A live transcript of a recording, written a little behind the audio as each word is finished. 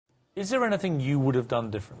Is there anything you would have done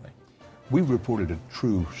differently? We reported a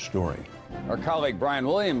true story. Our colleague Brian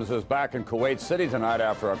Williams is back in Kuwait City tonight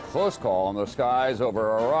after a close call in the skies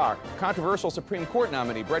over Iraq. Controversial Supreme Court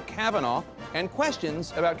nominee Brett Kavanaugh and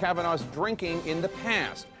questions about Kavanaugh's drinking in the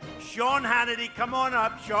past. Sean Hannity, come on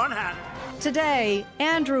up, Sean Hannity. Today,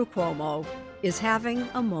 Andrew Cuomo is having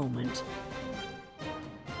a moment.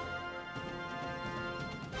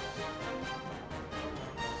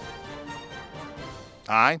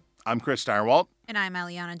 Hi, I'm Chris Stirewalt. And I'm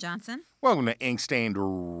Eliana Johnson. Welcome to Ink Stained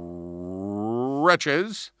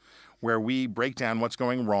Wretches, where we break down what's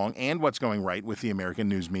going wrong and what's going right with the American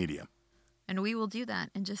news media. And we will do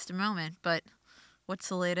that in just a moment. But what's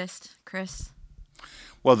the latest, Chris?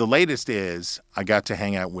 Well, the latest is I got to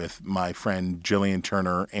hang out with my friend Jillian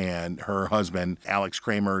Turner and her husband, Alex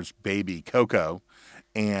Kramer's baby, Coco.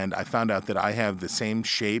 And I found out that I have the same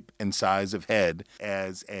shape and size of head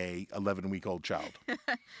as a 11-week-old child. Did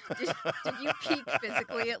you peak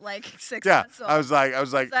physically at like 6 Yeah, months old? I was like,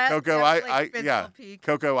 Coco, peak?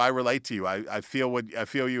 Coco, I relate to you. I feel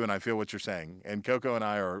you, and I feel what you're saying. And Coco and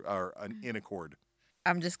I are in accord.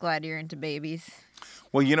 I'm just glad you're into babies.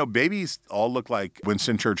 Well, you know, babies all look like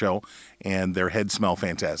Winston Churchill, and their heads smell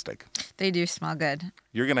fantastic. They do smell good.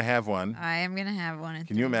 You're going to have one. I am going to have one.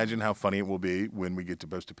 Can you imagine how funny it will be when we get to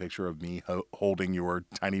post a picture of me holding your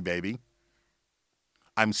tiny baby?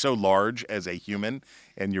 I'm so large as a human,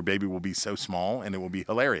 and your baby will be so small, and it will be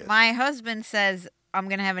hilarious. My husband says I'm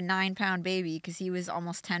going to have a 9-pound baby because he was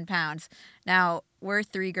almost 10 pounds. Now, we're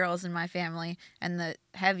 3 girls in my family, and the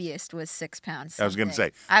heaviest was 6 pounds. I was going to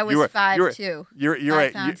say. I was 5'2". You're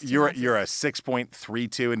a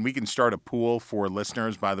 6.32, and we can start a pool for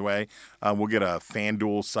listeners, by the way. We'll get a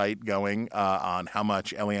FanDuel site going on how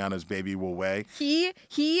much Eliana's baby will weigh. He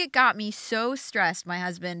got me so stressed, my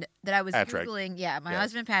husband, that I was Patrick. Googling. Yeah, my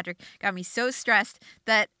husband, Patrick, got me so stressed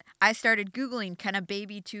that I started Googling, can a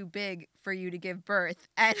baby too big for you to give birth?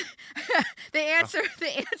 And the answer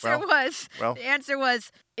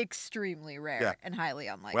was extremely rare and highly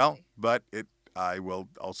unlikely. Well, but I will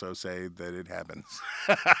also say that it happens.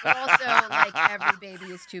 But also, like, every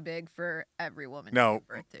baby is too big for every woman to give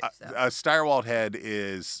birth to. So. A Stirewalt head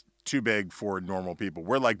is too big for normal people.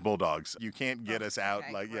 We're like bulldogs. You can't get us out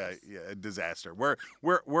a disaster. We're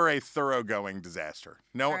a thoroughgoing disaster.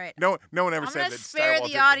 No one ever said that Stirewalt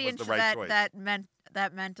was the right choice. I'm going to spare the audience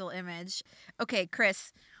that mental image. Okay,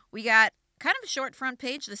 Chris, we got kind of a short front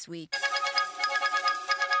page this week.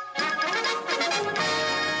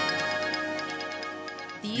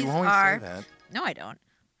 You always say that. No, I don't.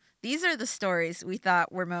 These are the stories we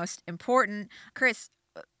thought were most important. Chris,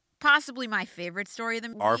 possibly my favorite story of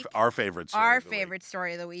the week. Our favorite story. Our favorite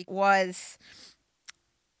story of the week was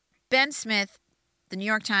Ben Smith, the New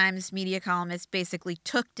York Times media columnist, basically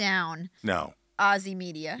took down Ozy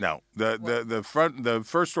Media. No. The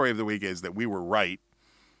first story of the week is that we were right.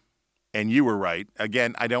 And you were right.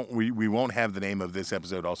 Again, we won't have the name of this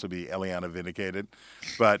episode also be Eliana Vindicated,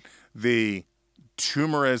 but the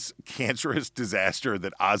tumorous, cancerous disaster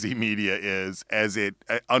that Ozy Media is as it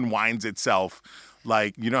unwinds itself.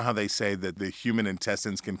 Like, you know how they say that the human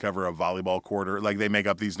intestines can cover a volleyball court, or like they make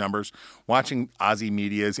up these numbers? Watching Ozy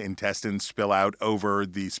Media's intestines spill out over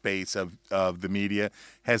the space of the media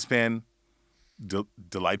has been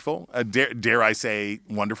delightful. Dare I say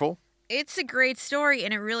wonderful? It's a great story,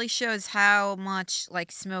 and it really shows how much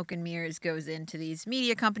like smoke and mirrors goes into these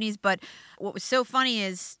media companies. But what was so funny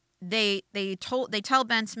is they tell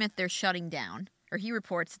Ben Smith they're shutting down, or he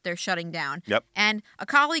reports that they're shutting down. Yep. And a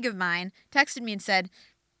colleague of mine texted me and said,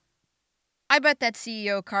 I bet that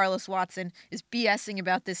CEO, Carlos Watson, is BSing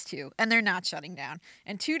about this too, and they're not shutting down.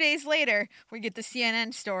 And 2 days later, we get the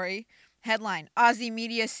CNN story. Headline, Ozy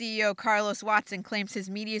Media CEO Carlos Watson claims his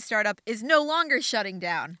media startup is no longer shutting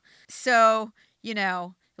down. So, you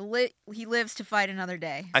know, he lives to fight another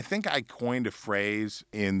day. I think I coined a phrase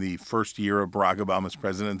in the first year of Barack Obama's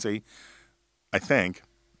presidency,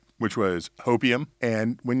 which was hopium.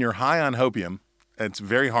 And when you're high on hopium, it's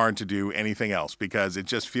very hard to do anything else because it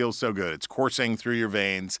just feels so good. It's coursing through your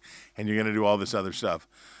veins, and you're going to do all this other stuff.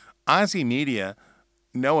 Ozy Media,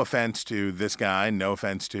 no offense to this guy, no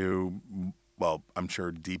offense to, well, I'm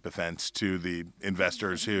sure deep offense to the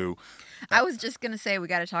investors who... I was just going to say we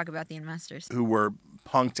got to talk about the investors. Who were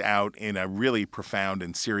punked out in a really profound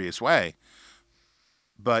and serious way.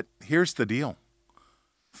 But here's the deal.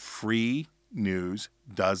 Free news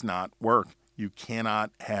does not work. You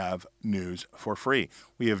cannot have news for free.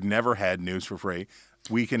 We have never had news for free.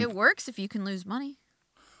 It works if you can lose money.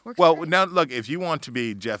 Well, now look, if you want to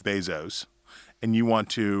be Jeff Bezos and you want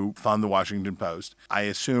to fund the Washington Post. I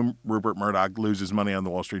assume Rupert Murdoch loses money on the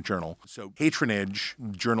Wall Street Journal. So patronage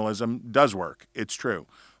journalism does work. It's true.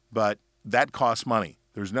 But that costs money.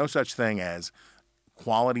 There's no such thing as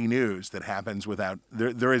quality news that happens without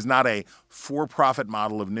there is not a for-profit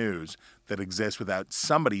model of news that exists without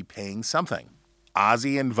somebody paying something.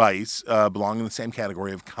 Ozzy and Vice belong in the same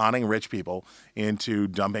category of conning rich people into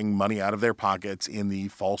dumping money out of their pockets in the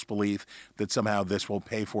false belief that somehow this will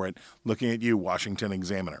pay for it. Looking at you, Washington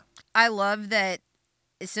Examiner. I love that.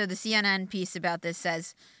 So the CNN piece about this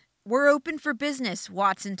says, "We're open for business,"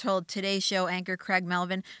 Watson told Today Show anchor Craig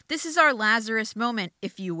Melvin. "This is our Lazarus moment,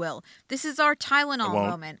 if you will. This is our Tylenol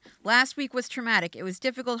moment. Last week was traumatic. It was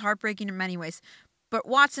difficult, heartbreaking in many ways. But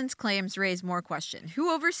Watson's claims raise more question.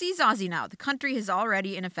 Who oversees Ozzy now? The country has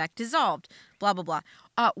already, in effect, dissolved. Blah, blah, blah."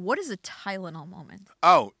 What is a Tylenol moment?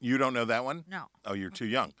 Oh, you don't know that one? No. Oh, you're too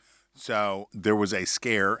young. So there was a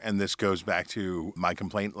scare, and this goes back to my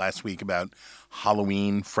complaint last week about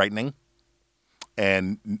Halloween frightening.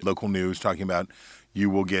 And local news talking about you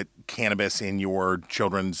will get cannabis in your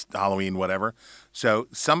children's Halloween, whatever. So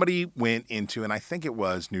somebody went into, and I think it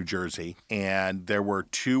was New Jersey, and there were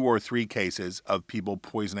 2 or 3 cases of people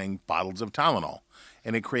poisoning bottles of Tylenol.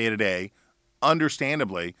 And it created a,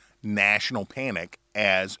 understandably, national panic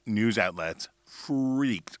as news outlets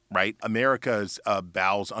freaked, right? America's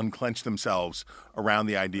bowels unclenched themselves around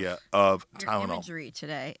the idea of Your Tylenol. imagery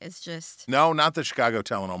today is just... No, not the Chicago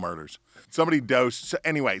Tylenol murders. Somebody dosed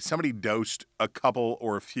a couple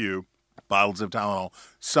or a few bottles of Tylenol.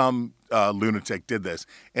 Some lunatic did this,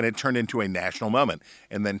 and it turned into a national moment.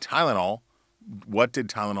 And then Tylenol, what did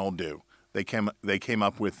Tylenol do? They came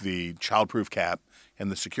up with the childproof cap and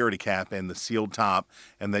the security cap and the sealed top,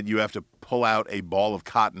 and that you have to pull out a ball of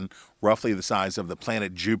cotton roughly the size of the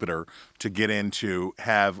planet Jupiter to get in to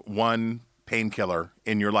have one painkiller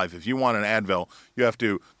in your life. If you want an Advil, you have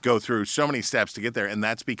to go through so many steps to get there, and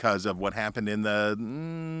that's because of what happened in the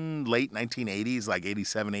late 1980s, like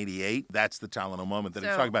 87, 88. That's the Tylenol moment that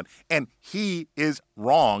he's talking about. And he is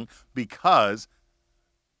wrong because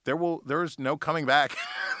there's no coming back.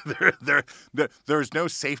 There's no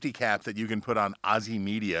safety cap that you can put on Ozzy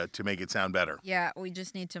Media to make it sound better. Yeah, we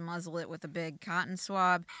just need to muzzle it with a big cotton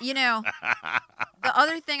swab. You know, the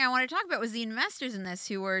other thing I want to talk about was the investors in this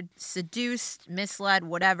who were seduced, misled,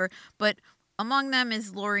 whatever. But among them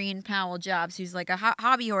is Laureen Powell Jobs, who's like a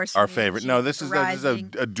hobby horse. Our favorite. No, this is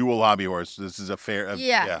a dual hobby horse. This is a fair.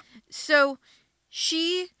 Yeah. So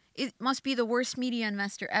it must be the worst media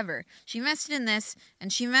investor ever. She invested in this,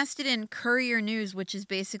 and she invested in Courier News, which is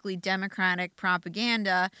basically Democratic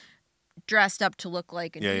propaganda dressed up to look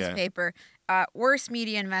like a newspaper. Worst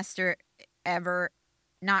media investor ever,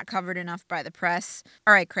 not covered enough by the press.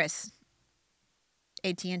 All right, Chris.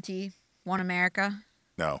 AT&T, One America.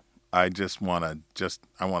 No, I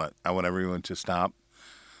want everyone to stop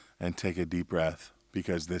and take a deep breath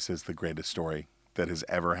because this is the greatest story that has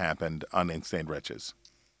ever happened on Instant Riches.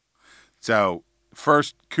 So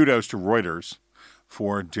first, kudos to Reuters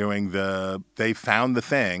for doing they found the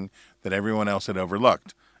thing that everyone else had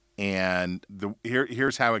overlooked. And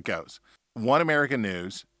here's how it goes. One American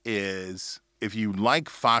News is, if you like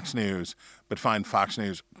Fox News but find Fox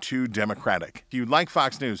News too democratic, if you like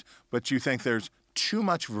Fox News but you think there's too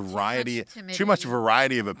much variety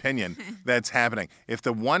of opinion that's happening. If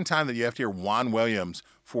the one time that you have to hear Juan Williams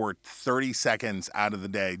for 30 seconds out of the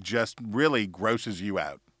day just really grosses you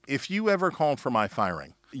out, if you ever called for my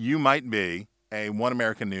firing, you might be a One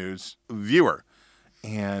American News viewer.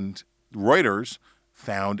 And Reuters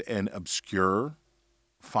found an obscure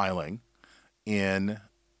filing in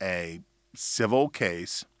a civil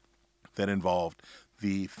case that involved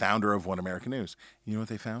the founder of One American News. You know what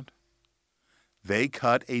they found? They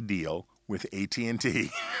cut a deal with AT&T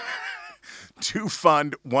to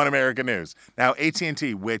fund One American News. Now,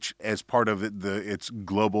 AT&T, which as part of its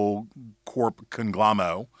global corp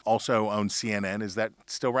conglomerate, also owns CNN. Is that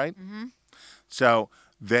still right? Mm-hmm. So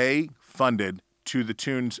they funded to the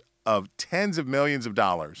tunes of tens of millions of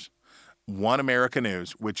dollars One American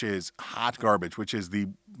News, which is hot garbage, which is the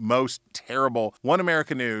most terrible. One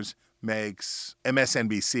American News makes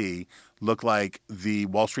MSNBC look like the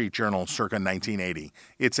Wall Street Journal circa 1980.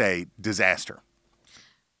 It's a disaster.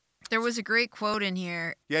 There was a great quote in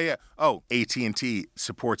here. Yeah. Oh, AT&T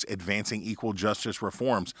supports advancing equal justice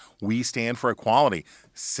reforms. We stand for equality,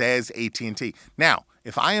 says AT&T. Now,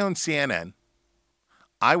 if I owned CNN,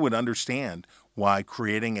 I would understand why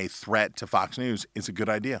creating a threat to Fox News is a good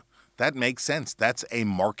idea. That makes sense. That's a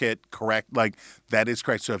market correct, that is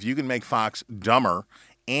correct. So if you can make Fox dumber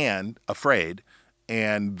and afraid,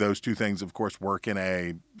 and those two things, of course, work in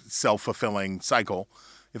a self-fulfilling cycle,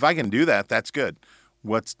 If I can do that, that's good.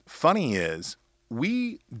 What's funny is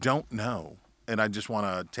we don't know, and I just want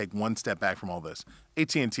to take one step back from all this.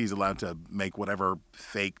 AT&T is allowed to make whatever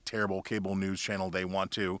fake, terrible cable news channel they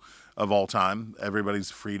want to of all time. Everybody's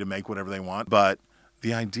free to make whatever they want. But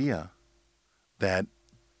the idea that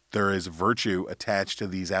there is virtue attached to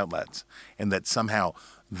these outlets and that somehow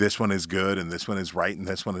this one is good and this one is right and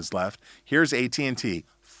this one is left. Here's AT&T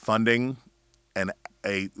funding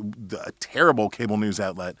a terrible cable news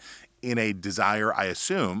outlet in a desire, I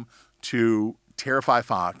assume, to terrify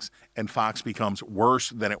Fox, and Fox becomes worse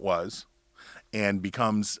than it was and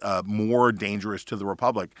becomes more dangerous to the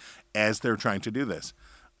Republic as they're trying to do this.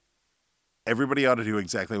 Everybody ought to do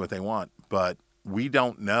exactly what they want, but we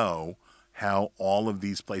don't know how all of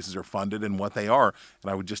these places are funded and what they are. And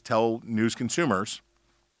I would just tell news consumers,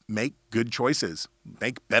 make good choices,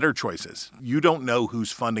 make better choices. You don't know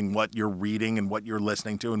who's funding what you're reading and what you're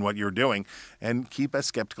listening to and what you're doing, and keep a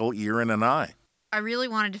skeptical ear and an eye. I really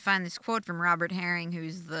wanted to find this quote from Robert Herring,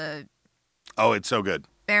 who's the it's so good.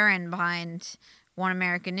 baron behind One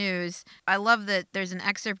America News. I love that there's an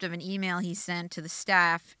excerpt of an email he sent to the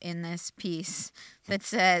staff in this piece that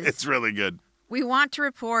says, It's really good. We want to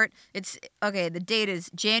report, the date is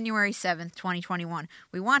January 7th, 2021.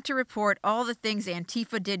 We want to report all the things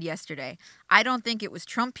Antifa did yesterday. I don't think it was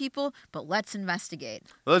Trump people, but let's investigate.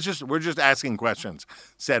 We're just asking questions,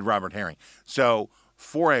 said Robert Herring. So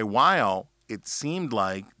for a while, it seemed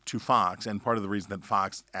like to Fox, and part of the reason that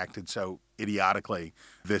Fox acted so idiotically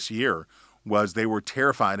this year was they were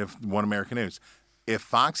terrified of One American News. If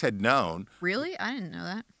Fox had known... Really? I didn't know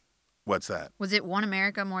that. What's that? Was it One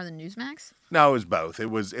America more than Newsmax? No, it was both. It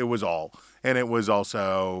was all. And it was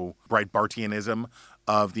also Breitbartianism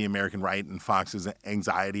of the American right and Fox's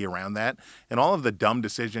anxiety around that. And all of the dumb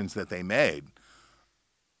decisions that they made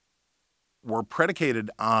were predicated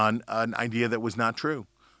on an idea that was not true.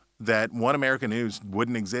 That One America News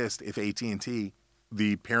wouldn't exist if AT&T,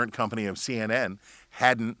 the parent company of CNN,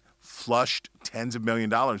 hadn't flushed tens of $millions of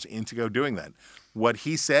dollars into go doing that. What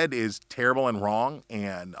he said is terrible and wrong,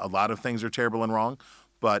 and a lot of things are terrible and wrong,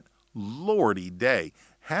 but lordy day,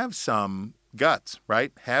 have some guts,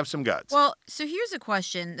 right? Have some guts. Well, so here's a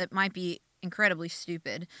question that might be incredibly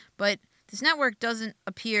stupid, but this network doesn't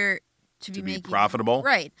appear to be making profitable.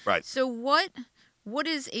 Right. Right. So what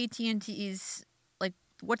is AT&T's, like,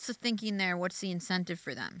 what's the thinking there? What's the incentive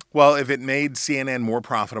for them? Well, if it made CNN more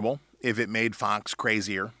profitable, if it made Fox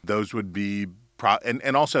crazier, those would be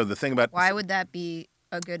and also the thing about... Why would that be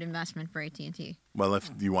a good investment for AT&T? Well, if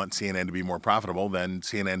you want CNN to be more profitable, then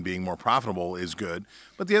CNN being more profitable is good.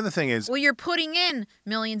 But the other thing is... Well, you're putting in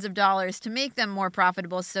millions of dollars to make them more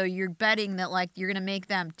profitable, so you're betting that, like, you're going to make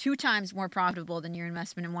them 2 times more profitable than your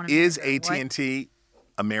investment in One America. Is AT&T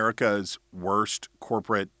America's worst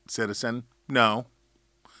corporate citizen? No.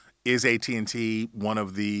 Is AT&T one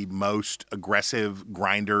of the most aggressive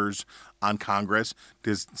grinders on Congress?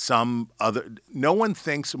 No one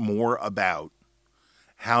thinks more about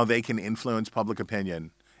how they can influence public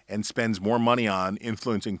opinion and spends more money on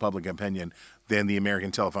influencing public opinion than the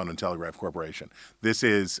American Telephone and Telegraph Corporation. This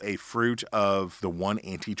is a fruit of the one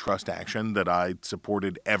antitrust action that I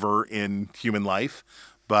supported ever in human life.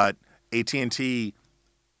 But AT&T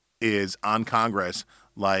is on Congress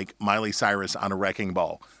like Miley Cyrus on a wrecking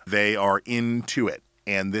ball. They are into it.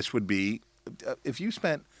 And this would be, if you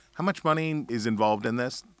spent, how much money is involved in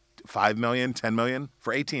this? $5 million, $10 million?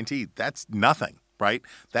 For AT&T, that's nothing, right?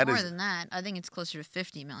 That more is than that. I think it's closer to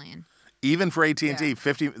 $50 million. Even for AT&T, Yeah.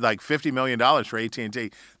 $50 million for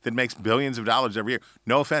AT&T that makes billions of dollars every year.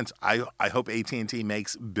 No offense, I hope AT&T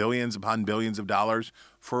makes billions upon billions of dollars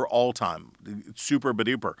for all time. Super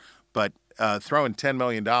duper. But throwing $10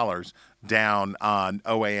 million down on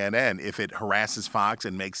OANN, if it harasses Fox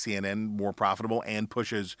and makes CNN more profitable and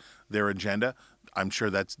pushes their agenda, I'm sure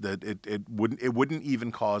it wouldn't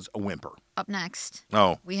even cause a whimper. Up next,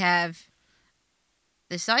 Oh, we have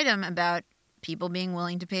this item about people being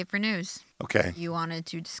willing to pay for news. okay. You wanted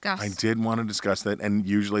to discuss. I did want to discuss that, and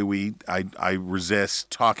usually I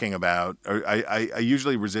resist talking about, or I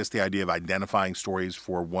usually resist the idea of identifying stories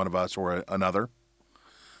for one of us or another,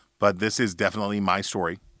 but this is definitely my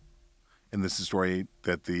story, and this is a story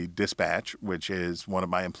that the Dispatch, which is one of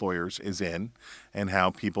my employers, is in, and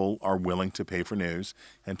how people are willing to pay for news,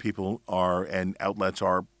 and and outlets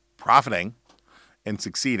are profiting and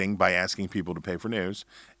succeeding by asking people to pay for news,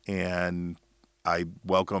 and I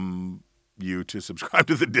welcome you to subscribe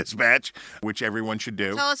to the Dispatch, which everyone should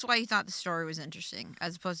do. Tell us why you thought the story was interesting,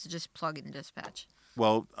 as opposed to just plugging the Dispatch.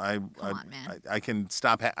 Well, Come on, man. I can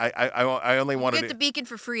stop. I only want Get to. the Beacon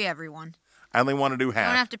for free, everyone. I only want to do You don't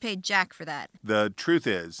half. have to pay Jack for that. The truth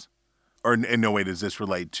is, or in no way does this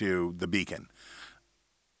relate to the Beacon.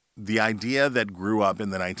 The idea that grew up in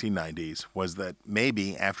the 1990s was that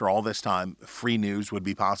maybe after all this time, free news would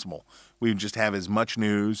be possible. We would just have as much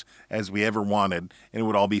news as we ever wanted, and it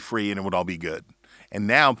would all be free and it would all be good. And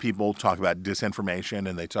now people talk about disinformation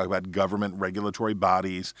and they talk about government regulatory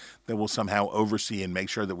bodies that will somehow oversee and make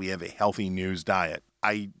sure that we have a healthy news diet.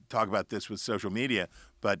 I talk about this with social media,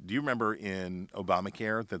 but do you remember in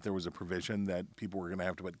Obamacare that there was a provision that people were going to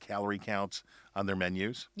have to put calorie counts on their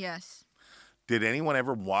menus? Yes. Did anyone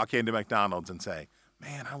ever walk into McDonald's and say,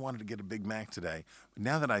 man, I wanted to get a Big Mac today, but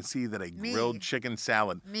now that I see that a grilled chicken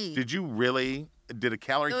salad, did you really, did a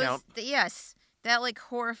calorie count? Yes. That like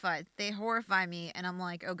they horrify me, and I'm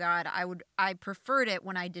like, oh God, I preferred it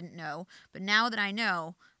when I didn't know, but now that I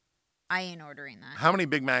know, I ain't ordering that. How many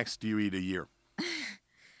Big Macs do you eat a year?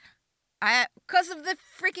 Because of the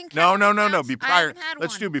freaking No. counts, Be I prior. haven't had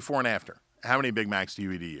Let's one. do before and after. How many Big Macs do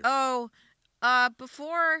you eat a year? Oh,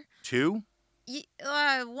 before 2?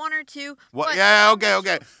 1 or 2. What? But Yeah,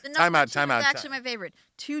 okay. the Time number out. 2 is actually my favorite.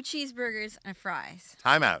 2 cheeseburgers and fries.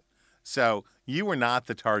 Time out. So you were not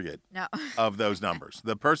the target No. of those numbers.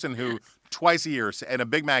 The person who twice a year, and a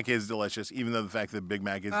Big Mac is delicious, even though the fact that Big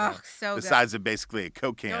Mac is so the good. size of basically a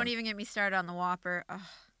Coke can. Don't even get me started on the Whopper. Ugh.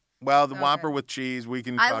 Well, the so Whopper good. with cheese, we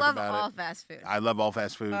can I talk love about all it. fast food. I love all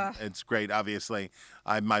fast food. Ugh. It's great, obviously.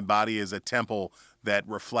 My body is a temple that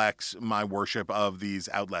reflects my worship of these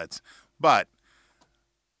outlets. But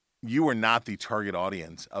you are not the target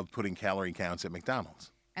audience of putting calorie counts at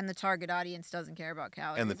McDonald's. And the target audience doesn't care about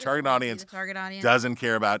calories. And the They target don't wanna be audience, the target audience doesn't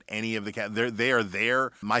care about any of the they are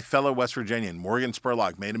there. My fellow West Virginian, Morgan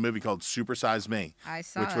Spurlock, made a movie called Supersize Me, I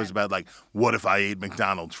saw which was it. about like, what if I ate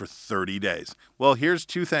McDonald's for 30 days? Well, here's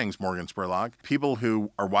 2 things, Morgan Spurlock. People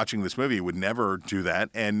who are watching this movie would never do that.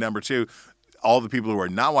 And number 2, all the people who are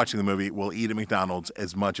not watching the movie will eat at McDonald's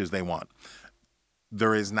as much as they want.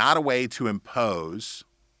 There is not a way to impose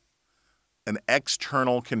an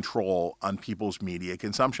external control on people's media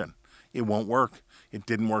consumption. It won't work. It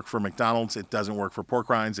didn't work for McDonald's. It doesn't work for pork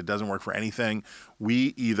rinds. It doesn't work for anything.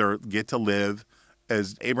 We either get to live,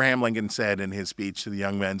 as Abraham Lincoln said in his speech to the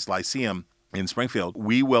Young Men's Lyceum in Springfield,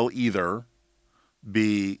 we will either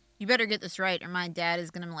be, You better get this right, or my dad is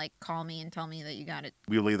gonna like call me and tell me that you got it.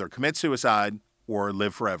 we will either commit suicide or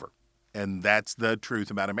live forever. And that's the truth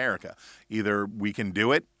about America. Either we can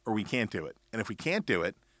do it or we can't do it. And if we can't do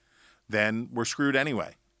it, then we're screwed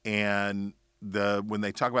anyway. And when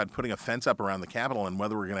they talk about putting a fence up around the Capitol and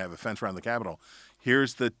whether we're going to have a fence around the Capitol,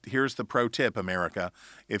 here's the pro tip, America.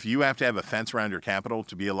 If you have to have a fence around your Capitol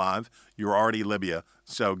to be alive, you're already Libya.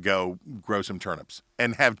 So go grow some turnips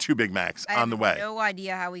and have 2 Big Macs on the way. I have no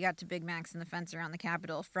idea how we got to Big Macs and the fence around the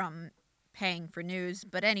Capitol from paying for news,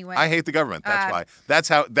 but anyway. I hate the government. That's why.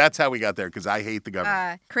 That's how we got there, because I hate the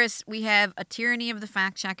government. Chris, we have a tyranny of the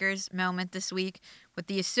fact checkers moment this week with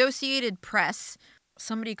the Associated Press.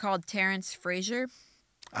 Somebody called Terrence Frazier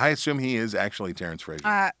I assume he is actually Terrence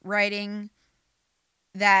Frazier. writing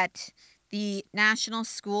that the National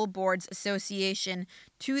School Boards Association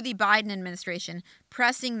to the Biden administration,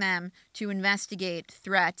 pressing them to investigate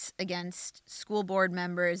threats against school board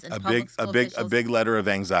members and public school officials. A big letter of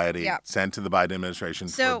anxiety Yeah. sent to the Biden administration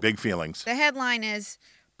So, for big feelings. The headline is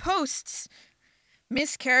Posts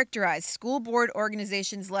mischaracterize school board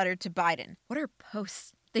organization's letter to Biden. What are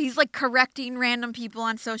posts? He's like correcting random people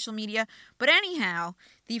on social media. But anyhow,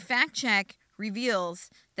 the fact check reveals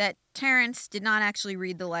that Terrence did not actually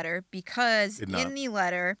read the letter because in the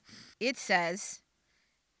letter it says,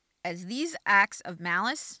 as these acts of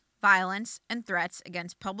malice, violence, and threats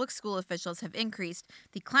against public school officials have increased,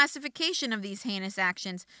 the classification of these heinous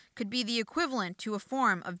actions could be the equivalent to a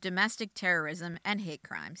form of domestic terrorism and hate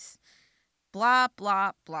crimes. Blah,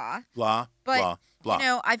 blah, blah. Blah, But, blah, blah. you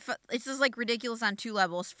know, it's just like ridiculous on 2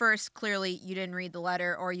 levels. First, clearly you didn't read the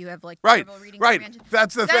letter or you have like Right, terrible reading right. comprehension.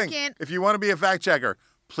 That's the thing. Second- If you want to be a fact checker,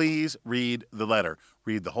 please read the letter.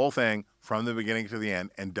 Read the whole thing from the beginning to the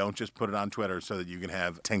end, and don't just put it on Twitter so that you can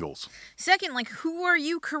have tingles. Second, like, who are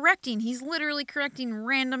you correcting? He's literally correcting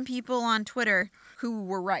random people on Twitter who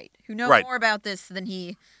were right, who know Right. more about this than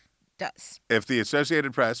he does. If the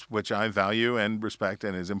Associated Press, which I value and respect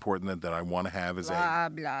and is important that I want to have as Blah,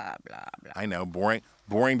 blah, blah, blah. I know,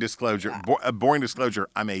 boring disclosure. Boring disclosure,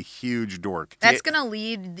 I'm a huge dork. That's going to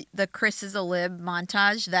lead the Chris is a lib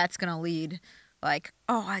montage. That's going to lead, like,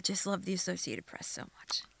 oh, I just love the Associated Press so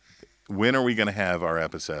much. When are we going to have our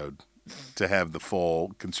episode to have the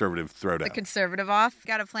full conservative throwdown? The conservative off.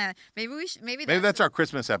 Got to plan it. Maybe we should. Maybe Maybe that's our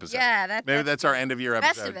Christmas episode. Yeah, maybe that's our end of year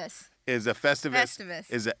episode. Festivus. Is a Festivus.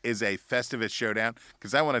 Festivus. Is a Festivus showdown?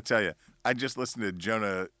 Because I want to tell you, I just listened to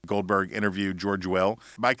Jonah Goldberg interview George Will.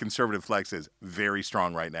 My conservative flex is very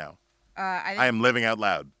strong right now. I am living out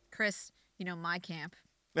loud. Chris, my camp.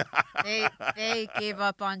 They gave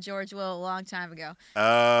up on George Will a long time ago. Oh.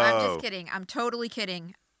 I'm just kidding. I'm totally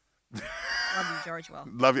kidding. Love you, George Will.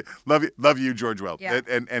 Love you, George Will. Yeah.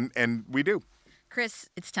 And we do. Chris,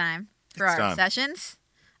 it's time for our sessions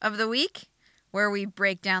of the week, where we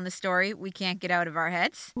break down the story we can't get out of our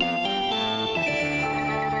heads.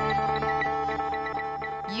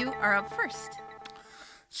 You are up first.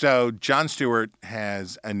 So Jon Stewart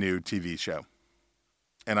has a new TV show,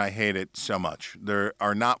 and I hate it so much. There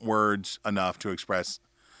are not words enough to express.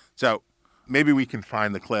 So maybe we can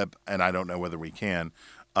find the clip, and I don't know whether we can,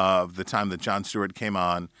 of the time that Jon Stewart came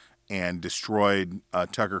on and destroyed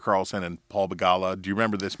Tucker Carlson and Paul Begala. Do you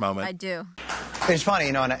remember this moment? I do. It's funny,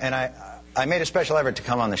 and I made a special effort to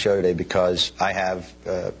come on the show today because I have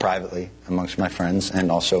privately amongst my friends and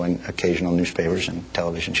also in occasional newspapers and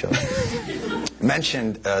television shows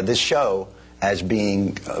mentioned this show as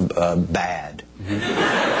being bad.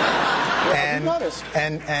 And I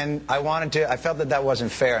felt that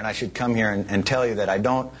wasn't fair, and I should come here and tell you that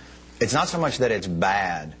it's not so much that it's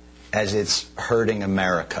bad as it's hurting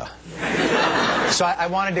America. So I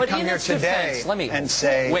wanted to come here today and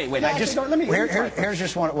say... Wait. Here's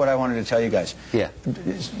just what I wanted to tell you guys. Yeah.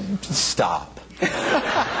 Stop.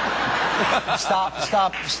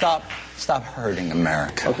 Stop hurting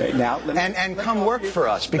America. Okay, now... And come work for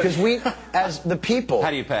us, because we, as the people... How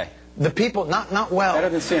do you pay? The people, not well. Better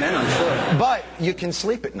than CNN, I'm sure. But you can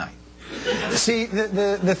sleep at night. See,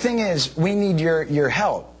 the thing is, we need your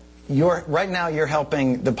help. Right now you're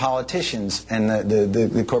helping the politicians and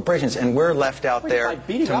the corporations, and we're left out there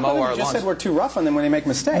to mow our lawns. You just said we're too rough on them when they make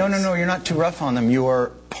mistakes. No, you're not too rough on them.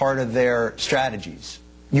 You're part of their strategies.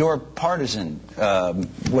 You're partisan,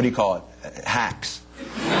 what do you call it, hacks.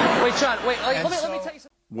 Wait, John, let me tell you something.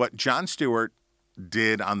 What Jon Stewart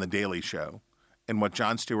did on The Daily Show and what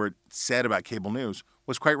Jon Stewart said about cable news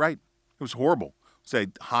was quite right. It was horrible. It was a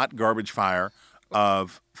hot garbage fire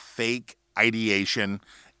of fake ideation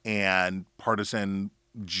and partisan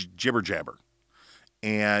jibber jabber,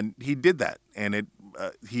 and he did that, and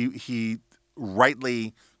he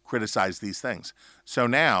rightly criticized these things. So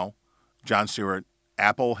now, Jon Stewart,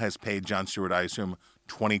 Apple has paid Jon Stewart, I assume,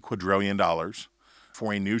 $20 quadrillion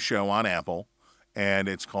for a new show on Apple, and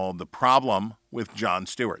it's called The Problem with Jon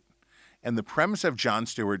Stewart. And the premise of Jon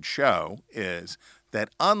Stewart's show is that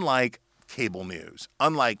unlike cable news,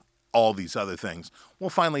 unlike all these other things, we'll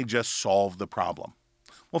finally just solve the problem.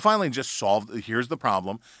 Here's the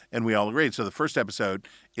problem, and we all agreed. So the first episode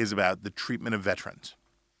is about the treatment of veterans.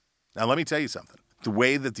 Now, let me tell you something. The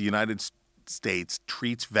way that the United States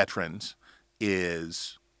treats veterans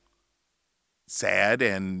is sad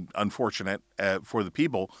and unfortunate for the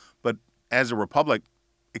people, but as a republic,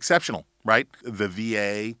 exceptional, right? The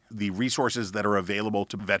VA, the resources that are available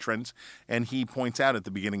to veterans, and he points out at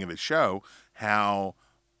the beginning of his show how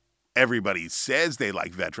everybody says they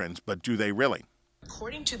like veterans, but do they really?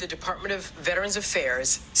 According to the Department of Veterans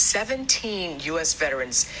Affairs, 17 U.S.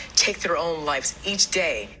 veterans take their own lives each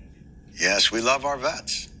day. Yes, we love our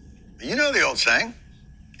vets. You know the old saying,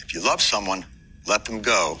 if you love someone, let them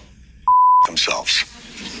go themselves.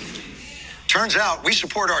 Turns out we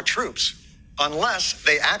support our troops unless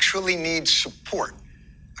they actually need support.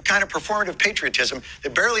 A kind of performative patriotism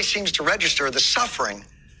that barely seems to register the suffering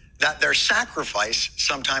that their sacrifice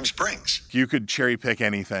sometimes brings. You could cherry pick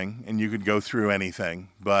anything and you could go through anything,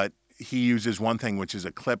 but he uses one thing, which is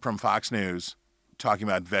a clip from Fox News talking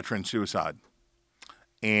about veteran suicide.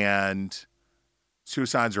 And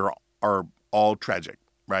suicides are all tragic,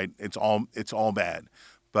 right? It's all bad.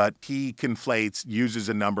 But he uses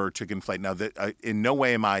a number to conflate. Now, in no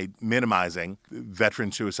way am I minimizing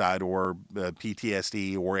veteran suicide or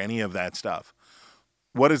PTSD or any of that stuff.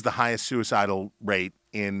 What is the highest suicidal rate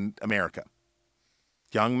in America?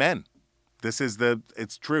 Young men.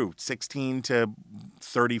 It's true. 16 to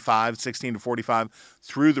 35, 16 to 45,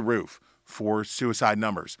 through the roof for suicide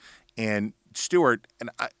numbers. And Stewart,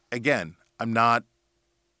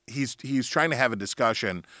 he's trying to have a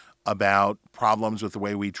discussion about problems with the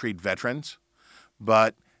way we treat veterans,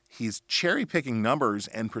 but he's cherry-picking numbers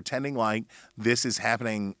and pretending like this is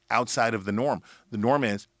happening outside of the norm. The norm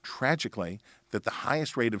is, tragically, that the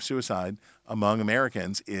highest rate of suicide among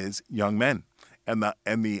Americans is young men. And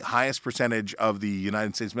the highest percentage of the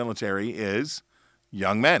United States military is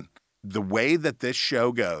young men. The way that this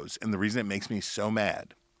show goes, and the reason it makes me so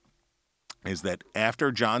mad, is that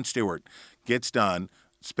after Jon Stewart gets done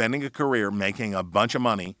spending a career making a bunch of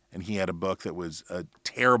money, and he had a book that was a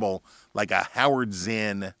terrible, like a Howard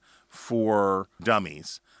Zinn for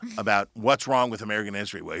dummies, about what's wrong with American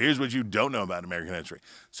history. Well, here's what you don't know about American history.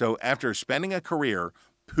 So after spending a career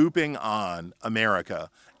pooping on America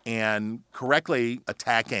and correctly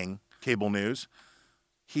attacking cable news,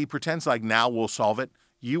 he pretends like now we'll solve it.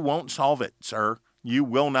 You won't solve it, sir. You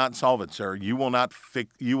will not solve it, sir. You will not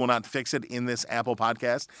fix it in this Apple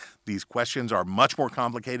podcast. These questions are much more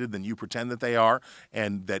complicated than you pretend that they are,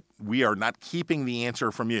 and that we are not keeping the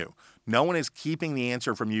answer from you. No one is keeping the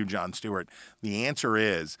answer from you, Jon Stewart. The answer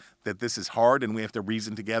is that this is hard and we have to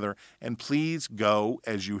reason together. And please go,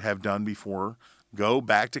 as you have done before, go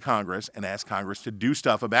back to Congress and ask Congress to do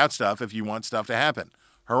stuff about stuff if you want stuff to happen.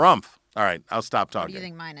 Harumph. All right, I'll stop talking. What do you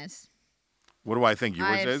think mine is? What do I think yours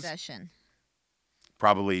My is? obsession.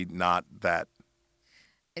 Probably not that.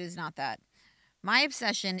 It is not that. My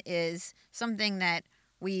obsession is something that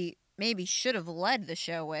we maybe should have led the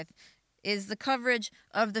show with, is the coverage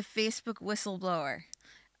of the Facebook whistleblower.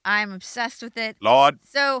 I'm obsessed with it. Lord.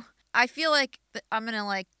 So I feel like I'm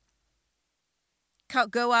going to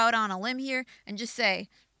go out on a limb here and just say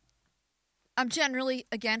I'm generally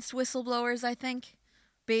against whistleblowers, I think,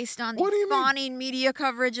 based on the fawning media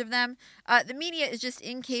coverage of them. The media is just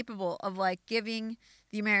incapable of giving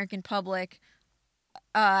the American public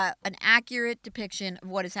an accurate depiction of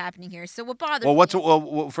what is happening here. So what bothers me?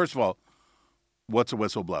 Well, first of all, what's a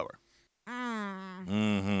whistleblower?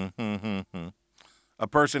 A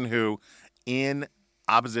person who, in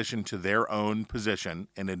opposition to their own position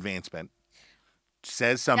and advancement,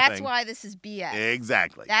 says something. That's why this is BS.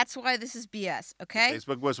 Exactly. That's why this is BS, okay?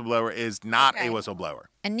 Facebook whistleblower is not a whistleblower.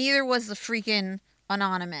 And neither was the freaking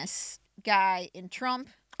anonymous guy in Trump.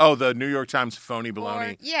 Oh, the New York Times phony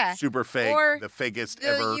baloney. Yeah. Super fake. Or the fakest the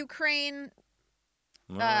ever. Ukraine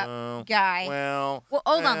guy. Well,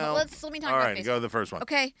 hold on. Let me talk all about right, Facebook. go to the first one.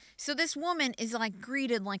 Okay, so this woman is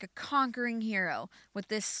greeted like a conquering hero with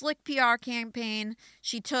this slick PR campaign.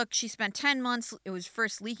 She spent 10 months. It was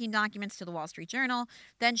first leaking documents to the Wall Street Journal.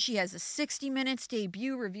 Then she has a 60 Minutes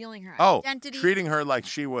debut revealing her identity. Treating her like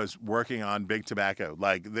she was working on Big Tobacco.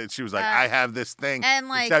 She was like, I have this thing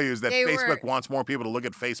and, to tell you is that Facebook wants more people to look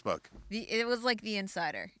at Facebook. It was like The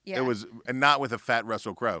Insider. Yeah. It was, and not with a fat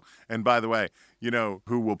Russell Crowe. And by the way, you know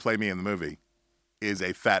who will play me in the movie is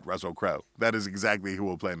a fat Russell Crowe. That is exactly who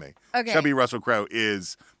will play me. Okay. Chubby Russell Crowe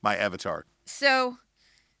is my avatar. So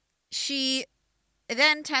she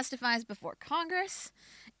then testifies before Congress,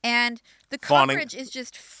 and the coverage is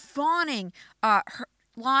just fawning,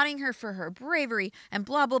 lauding her for her bravery and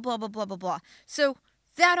blah, blah, blah, blah, blah, blah, blah. So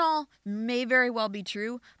that all may very well be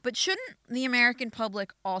true, but shouldn't the American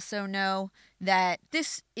public also know that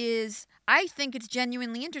this is, I think it's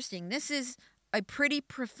genuinely interesting. This is a pretty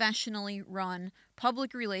professionally run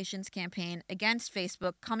public relations campaign against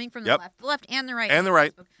Facebook coming from the left and the right. And the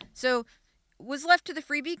right. Facebook. So was left to the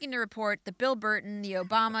Free Beacon to report that Bill Burton, the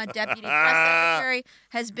Obama deputy press secretary,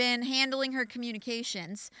 has been handling her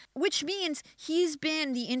communications, which means he's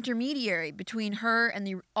been the intermediary between her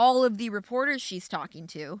and all of the reporters she's talking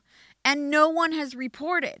to. And no one has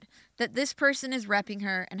reported that this person is repping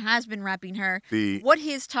her and has been repping her, what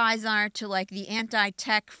his ties are to the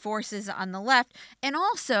anti-tech forces on the left. And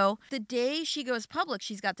also, the day she goes public,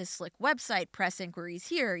 she's got this slick website, press inquiries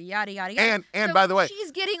here, yada, yada, yada. And so by the way, she's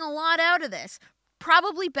getting a lot out of this.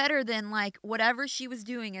 Probably better than whatever she was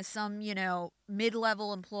doing as some,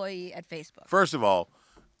 mid-level employee at Facebook. First of all,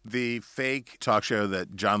 the fake talk show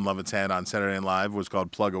that John Lovitz had on Saturday Night Live was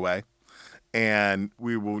called Plug Away. And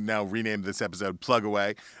we will now rename this episode Plug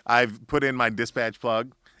Away. I've put in my dispatch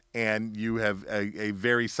plug, and you have a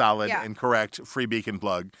very solid and correct Free Beacon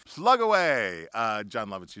plug. Plug away, John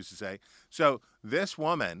Lovitz used to say. So this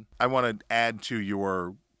woman, I want to add to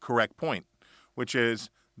your correct point, which is,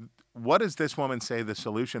 what does this woman say the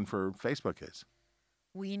solution for Facebook is?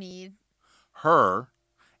 We need her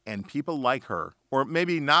and people like her, or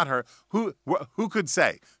maybe not her. Who could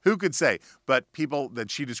say? Who could say? But people that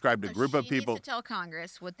she described, a group of people. She needs to tell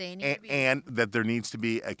Congress what they need to be. And that there needs to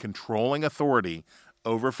be a controlling authority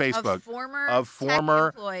over Facebook of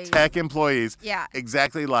former tech employees. Yeah.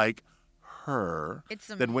 Exactly like her. It's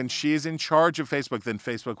that when she is in charge of Facebook, then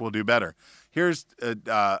Facebook will do better. Here's,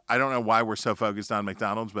 I don't know why we're so focused on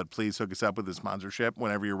McDonald's, but please hook us up with a sponsorship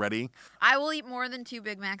whenever you're ready. I will eat more than 2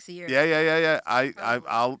 Big Macs a year. Yeah.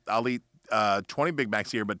 I'll eat 20 Big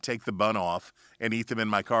Macs a year, but take the bun off and eat them in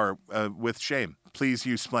my car with shame. Please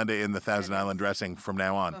use Splenda in the Thousand Island dressing from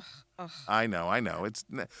now on. I know. It's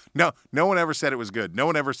no one ever said it was good. No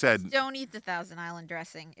one ever said don't eat the Thousand Island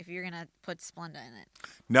dressing if you're gonna put Splenda in it.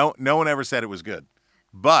 No one ever said it was good.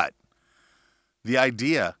 But the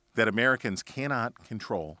idea that Americans cannot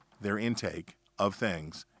control their intake of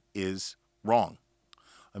things is wrong.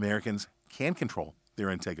 Americans can control their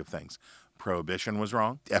intake of things. Prohibition was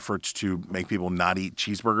wrong. Efforts to make people not eat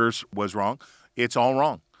cheeseburgers was wrong. It's all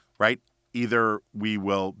wrong, right? Either we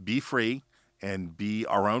will be free and be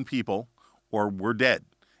our own people, or we're dead.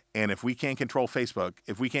 And if we can't control Facebook,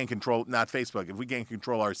 if we can't control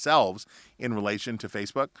ourselves in relation to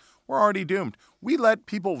Facebook, we're already doomed. We let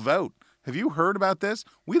people vote. Have you heard about this?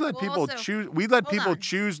 We let people choose. We let people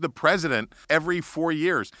choose the president every 4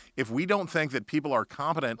 years. If we don't think that people are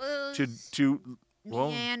competent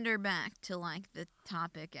meander back to like the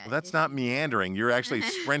topic. Well, that's not meandering. You're actually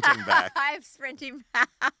sprinting back. I'm sprinting back.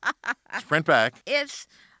 Sprint back. It's,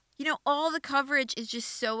 all the coverage is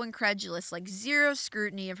just so incredulous, like zero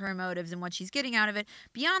scrutiny of her motives and what she's getting out of it.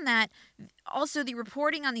 Beyond that, also the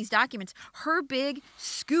reporting on these documents, her big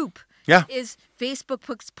scoop is Facebook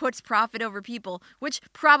puts profit over people, which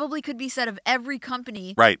probably could be said of every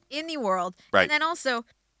company in the world. Right. And then also,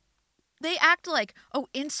 they act like,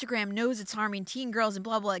 Instagram knows it's harming teen girls and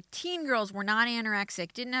blah, blah. Like, teen girls were not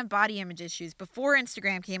anorexic, didn't have body image issues before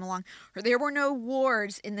Instagram came along, or there were no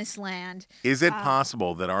wars in this land. Is it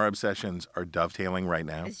possible that our obsessions are dovetailing right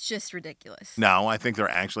now? It's just ridiculous. No, I think they're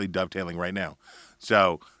actually dovetailing right now.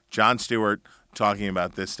 So, Jon Stewart talking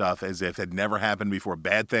about this stuff as if it never happened before.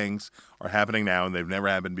 Bad things are happening now, and they've never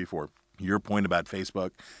happened before. Your point about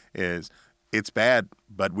Facebook is... it's bad,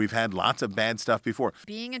 but we've had lots of bad stuff before.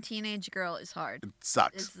 Being a teenage girl is hard. It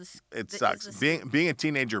sucks. It sucks. Being a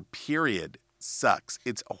teenager, period, sucks.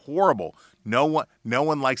 It's horrible. No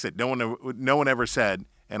one likes it. No one ever said,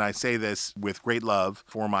 and I say this with great love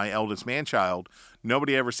for my eldest man-child,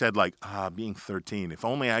 nobody ever said like, being 13, if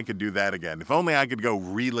only I could do that again. If only I could go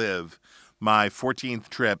relive my 14th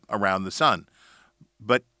trip around the sun.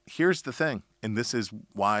 But here's the thing. And this is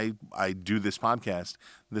why I do this podcast.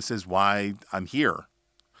 This is why I'm here.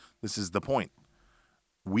 This is the point.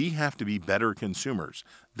 We have to be better consumers.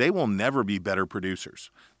 They will never be better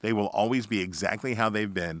producers. They will always be exactly how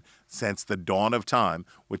they've been since the dawn of time,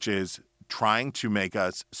 which is trying to make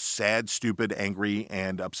us sad, stupid, angry,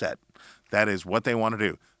 and upset. That is what they want to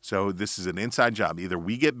do. So this is an inside job. Either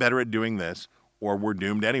we get better at doing this or we're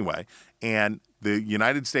doomed anyway. And the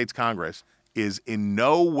United States Congress is in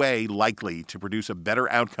no way likely to produce a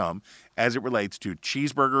better outcome as it relates to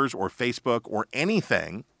cheeseburgers or Facebook or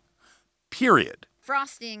anything, period.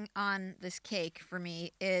 Frosting on this cake for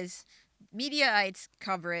me is Mediaite's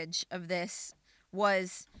coverage of this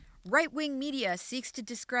was right-wing media seeks to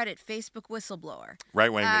discredit Facebook whistleblower.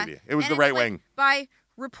 Right-wing media. It was the right wing. By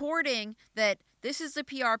reporting that this is the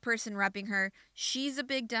PR person repping her, she's a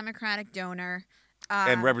big Democratic donor.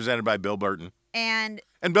 And represented by Bill Burton. And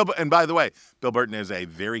by the way, Bill Burton is a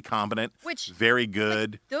very competent, very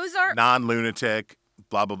good, those are non-lunatic,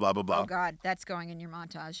 blah, blah, blah, blah, blah. Oh, God, that's going in your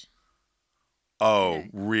montage. Oh,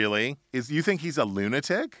 really? You think he's a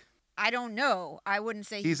lunatic? I don't know. I wouldn't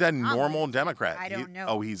say he's a normal Democrat. I don't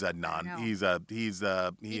know. He's a non. He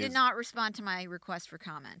did not respond to my request for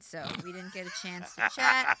comments, so we didn't get a chance to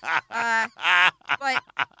chat. But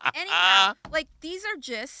anyhow, these are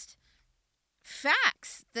just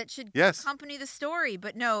facts that should accompany the story.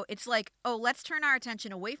 But no, it's like, let's turn our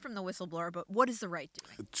attention away from the whistleblower, but what is the right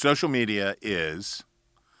doing? Social media is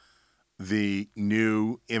the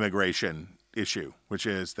new immigration issue, which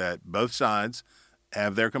is that both sides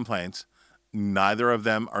have their complaints. Neither of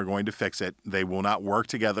them are going to fix it. They will not work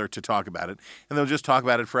together to talk about it, and they'll just talk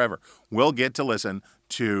about it forever. We'll get to listen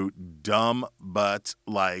to dumb butts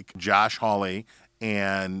like Josh Hawley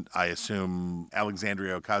and I assume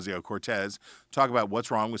Alexandria Ocasio-Cortez talk about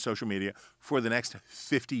what's wrong with social media for the next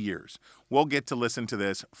 50 years. We'll get to listen to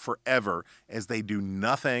this forever as they do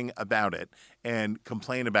nothing about it and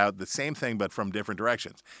complain about the same thing but from different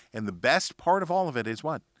directions. And the best part of all of it is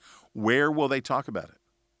what? Where will they talk about it?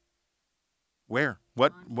 Where?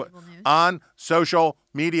 What? On social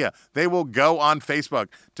media. They will go on Facebook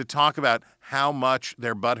to talk about how much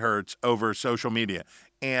their butt hurts over social media.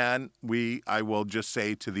 And I will just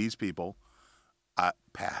say to these people,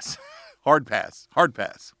 pass. Hard pass. Hard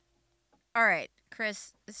pass. All right,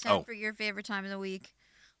 Chris, it's time for your favorite time of the week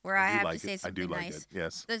where I have to say something nice. I do like it,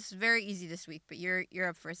 yes. This is very easy this week, but you're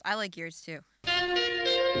up first. I like yours too.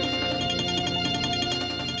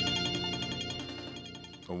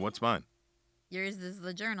 Well, what's mine? Yours is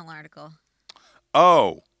the Journal article.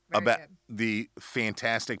 Oh, very about good. The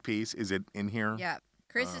fantastic piece. Is it in here? Yeah.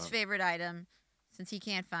 Chris's favorite item, since he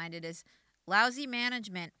can't find it, is lousy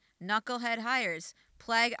management, knucklehead hires,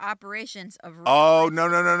 plague operations of... Oh, no.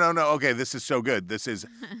 Okay, this is so good. This is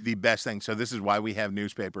the best thing. So this is why we have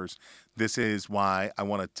newspapers. This is why I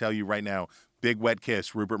want to tell you right now, big wet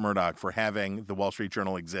kiss, Rupert Murdoch, for having the Wall Street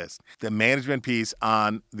Journal exist. The management piece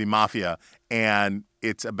on the mafia, and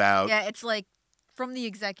it's about... Yeah, it's like From the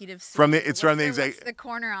executive suite. From the What's the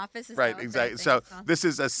corner office. Is right, that what exactly. they So think it's this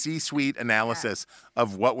is a C-suite analysis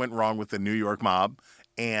of what went wrong with the New York mob,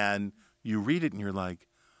 and you read it and you're like,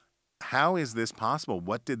 how is this possible?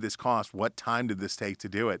 What did this cost? What time did this take to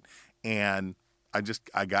do it? And I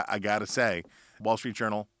got to say, Wall Street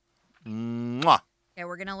Journal, mwah. Yeah,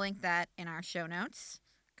 we're gonna link that in our show notes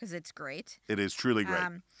because it's great. It is truly great.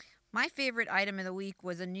 My favorite item of the week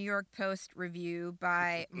was a New York Post review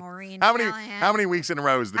by Maureen How Callahan. many weeks in a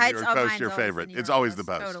row is the New York Post your mine's favorite? always the New It's York always Post,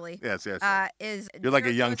 the Post. Totally. Yes. You're like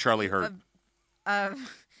a young Charlie Hurt. Of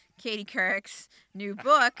Katie Couric's new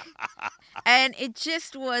book. And it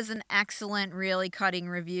just was an excellent, really cutting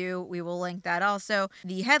review. We will link that also.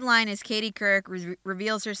 The headline is Katie Couric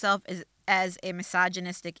reveals herself as a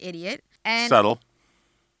misogynistic idiot. And Subtle.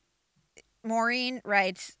 Maureen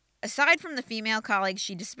writes, aside from the female colleagues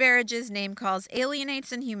she disparages, name calls,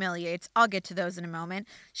 alienates, and humiliates, I'll get to those in a moment,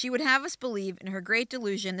 she would have us believe in her great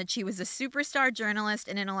delusion that she was a superstar journalist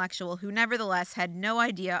and intellectual who nevertheless had no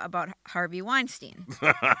idea about Harvey Weinstein.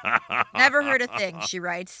 Never heard a thing, she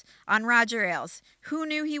writes, on Roger Ailes. Who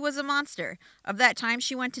knew he was a monster? Of that time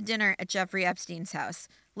she went to dinner at Jeffrey Epstein's house.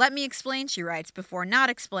 Let me explain, she writes, before not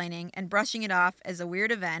explaining and brushing it off as a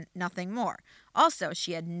weird event, nothing more. Also,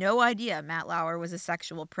 she had no idea Matt Lauer was a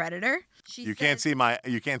sexual predator. You can't see my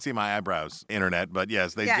eyebrows, internet, but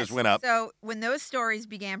yes, they just went up. So when those stories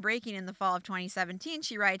began breaking in the fall of 2017,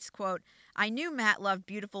 she writes, quote, I knew Matt loved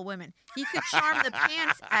beautiful women. He could charm the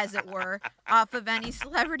pants, as it were, off of any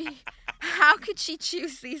celebrity. How could she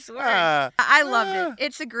choose these words? I loved it.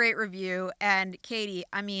 It's a great review. And Katie,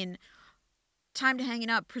 I mean, time to hang it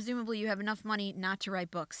up. Presumably you have enough money not to write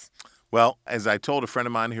books. Well, as I told a friend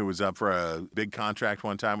of mine who was up for a big contract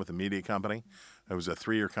one time with a media company, it was a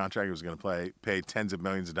 3-year contract. It was going to pay tens of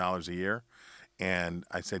millions of dollars a year. And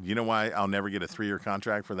I said, you know why I'll never get a 3-year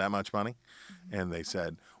contract for that much money? Mm-hmm. And they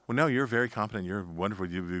said, well, no, you're very competent. You're wonderful.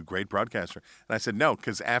 You're a great broadcaster. And I said, no,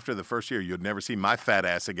 because after the first year, you'll never see my fat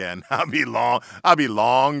ass again. I'll be long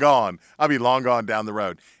gone. I'll be long gone down the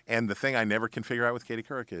road. And the thing I never can figure out with Katie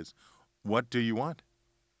Couric is, what do you want?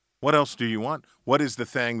 What else do you want? What is the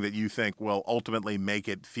thing that you think will ultimately make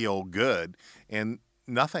it feel good? And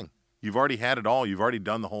nothing. You've already had it all. You've already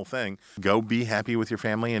done the whole thing. Go be happy with your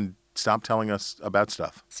family and stop telling us about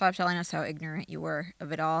stuff. Stop telling us how ignorant you were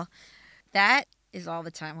of it all. That is all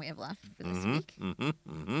the time we have left for this week.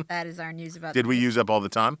 That is our news about. Did we use up all the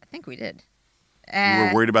time? I think we did. You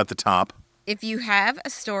were worried about the top. If you have a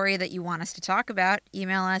story that you want us to talk about,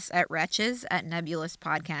 email us at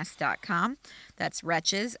wretches@nebulouspodcast.com. That's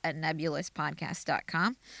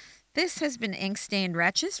wretches@nebulouspodcast.com. This has been Ink Stained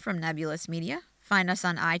Wretches from Nebulous Media. Find us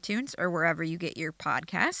on iTunes or wherever you get your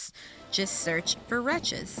podcasts. Just search for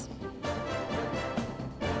Wretches.